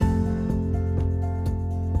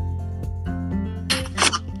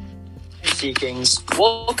Sea Kings.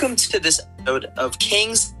 Welcome to this episode of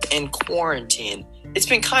Kings in Quarantine. It's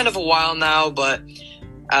been kind of a while now, but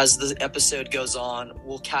as the episode goes on,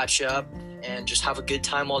 we'll catch up and just have a good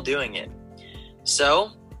time while doing it.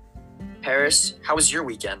 So, Paris, how was your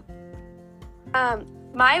weekend?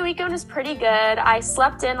 My weekend was pretty good. I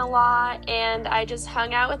slept in a lot and I just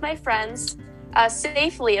hung out with my friends,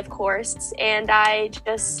 safely, of course, and I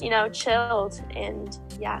just, chilled and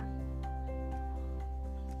yeah.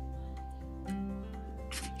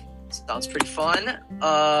 Sounds pretty fun.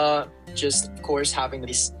 Just, of course, having to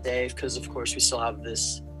be safe because, of course, we still have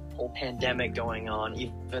this whole pandemic going on,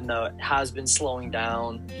 even though it has been slowing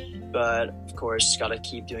down. But, of course, got to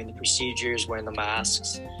keep doing the procedures, wearing the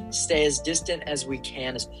masks, stay as distant as we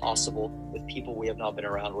can as possible with people we have not been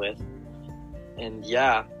around with. And,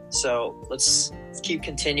 yeah, so let's keep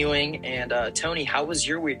continuing. And, Tony, how was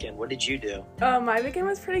your weekend? What did you do? My weekend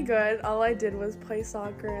was pretty good. All I did was play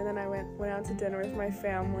soccer, and then I went out to dinner with my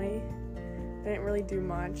family. Didn't really do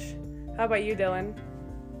much. How about you, Dylan?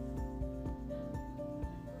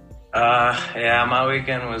 Yeah, my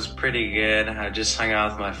weekend was pretty good. I just hung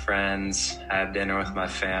out with my friends, had dinner with my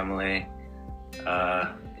family.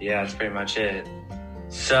 Yeah, that's pretty much it.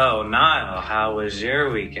 So, Niall, how was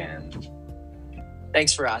your weekend?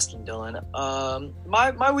 Thanks for asking, Dylan.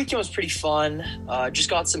 My weekend was pretty fun.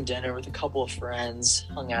 Just got some dinner with a couple of friends,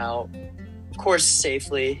 hung out, of course,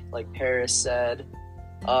 safely, like Paris said,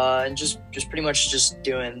 and just pretty much just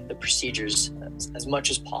doing the procedures as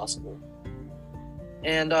much as possible.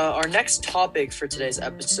 And our next topic for today's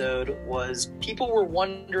episode was people were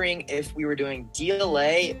wondering if we were doing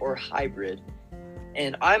DLA or hybrid.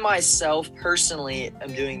 And I myself personally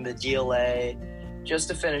am doing the DLA just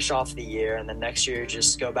to finish off the year, and then next year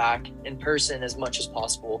just go back in person as much as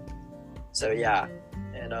possible. So yeah.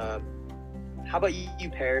 And how about you,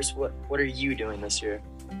 Paris? What are you doing this year?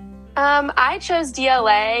 I chose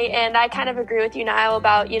DLA, and I kind of agree with you, Niall,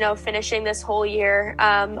 about, finishing this whole year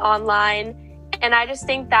online. And I just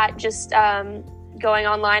think that just going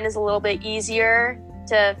online is a little bit easier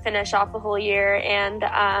to finish off the whole year. And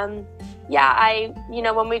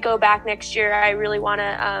when we go back next year, I really want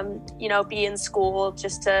to, be in school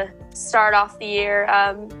just to start off the year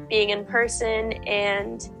being in person.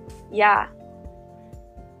 And yeah.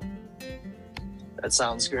 That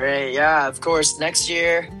sounds great. Yeah, of course, next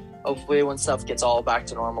year, hopefully when stuff gets all back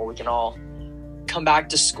to normal, we can all come back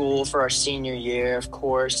to school for our senior year, of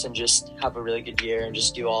course, and just have a really good year and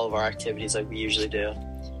just do all of our activities like we usually do.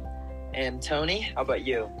 And Tony, how about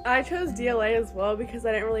you? I chose DLA as well because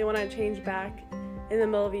I didn't really want to change back in the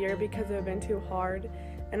middle of the year because it would have been too hard.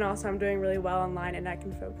 And also I'm doing really well online and I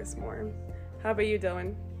can focus more. How about you,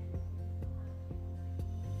 Dylan?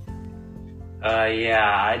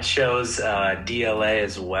 Yeah, I chose DLA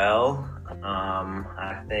as well.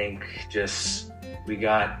 I think just we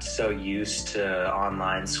got so used to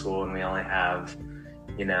online school and we only have,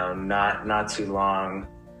 not too long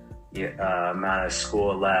amount of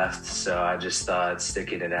school left. So I just thought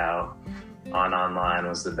sticking it out on online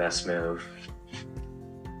was the best move.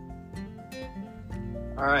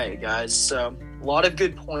 All right, guys. So a lot of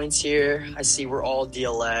good points here. I see we're all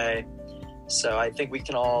DLA. So I think we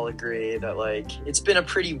can all agree that it's been a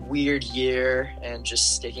pretty weird year and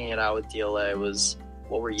just sticking it out with DLA was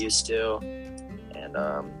what we're used to. And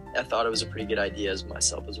I thought it was a pretty good idea as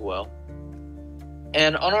myself as well.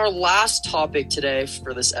 And on our last topic today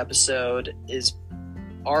for this episode is,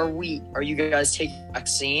 are you guys taking the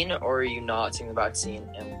vaccine or are you not taking the vaccine,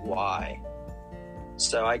 and why?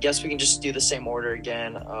 So I guess we can just do the same order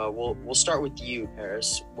again. We'll start with you,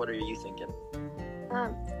 Paris. What are you thinking?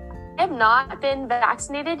 I have not been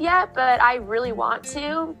vaccinated yet, but I really want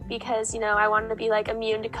to because, I want to be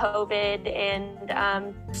immune to COVID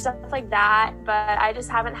and stuff like that. But I just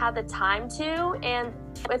haven't had the time to. And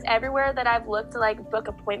with everywhere that I've looked to book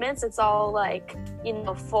appointments, it's all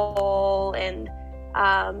full. And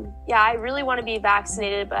I really want to be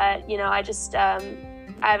vaccinated, but I just I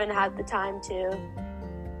haven't had the time to.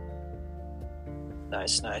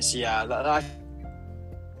 Nice. Yeah,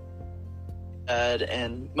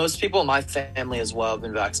 and most people in my family as well have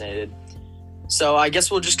been vaccinated. So I guess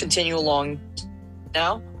we'll just continue along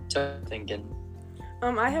now to thinking.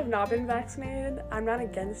 I have not been vaccinated. I'm not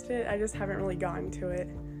against it. I just haven't really gotten to it.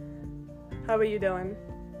 How about you, Dylan?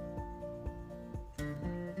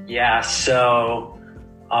 Yeah, so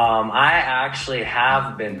I actually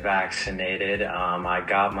have been vaccinated. I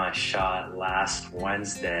got my shot last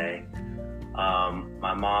Wednesday.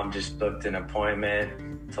 My mom just booked an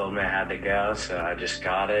appointment, told me I had to go, so I just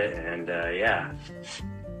got it, and yeah.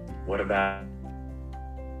 What about?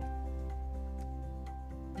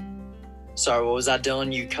 Sorry, what was that,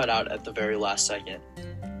 Dylan? You cut out at the very last second.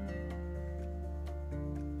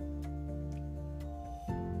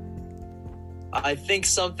 I think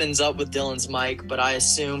something's up with Dylan's mic, but I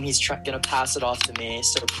assume he's gonna pass it off to me,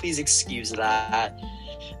 so please excuse that.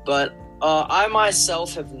 But I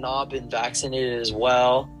myself have not been vaccinated as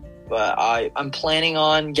well, but I'm planning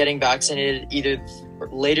on getting vaccinated either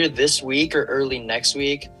later this week or early next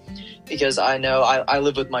week, because I know I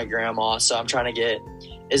live with my grandma, so I'm trying to get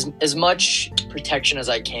as much protection as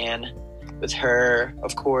I can with her,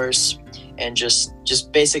 of course, and just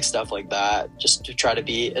basic stuff like that, just to try to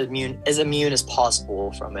be immune as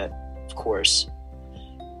possible from it, of course.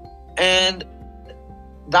 And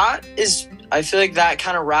that is, I feel like that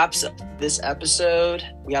kind of wraps up this episode.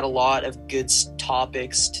 We had a lot of good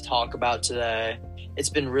topics to talk about today. It's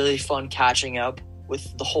been really fun catching up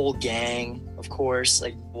with the whole gang, of course,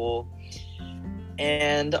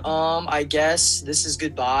 and I guess this is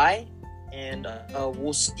goodbye, and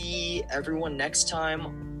we'll see everyone next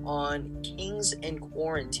time on Kings in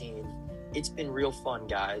Quarantine. It's been real fun,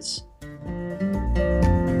 guys.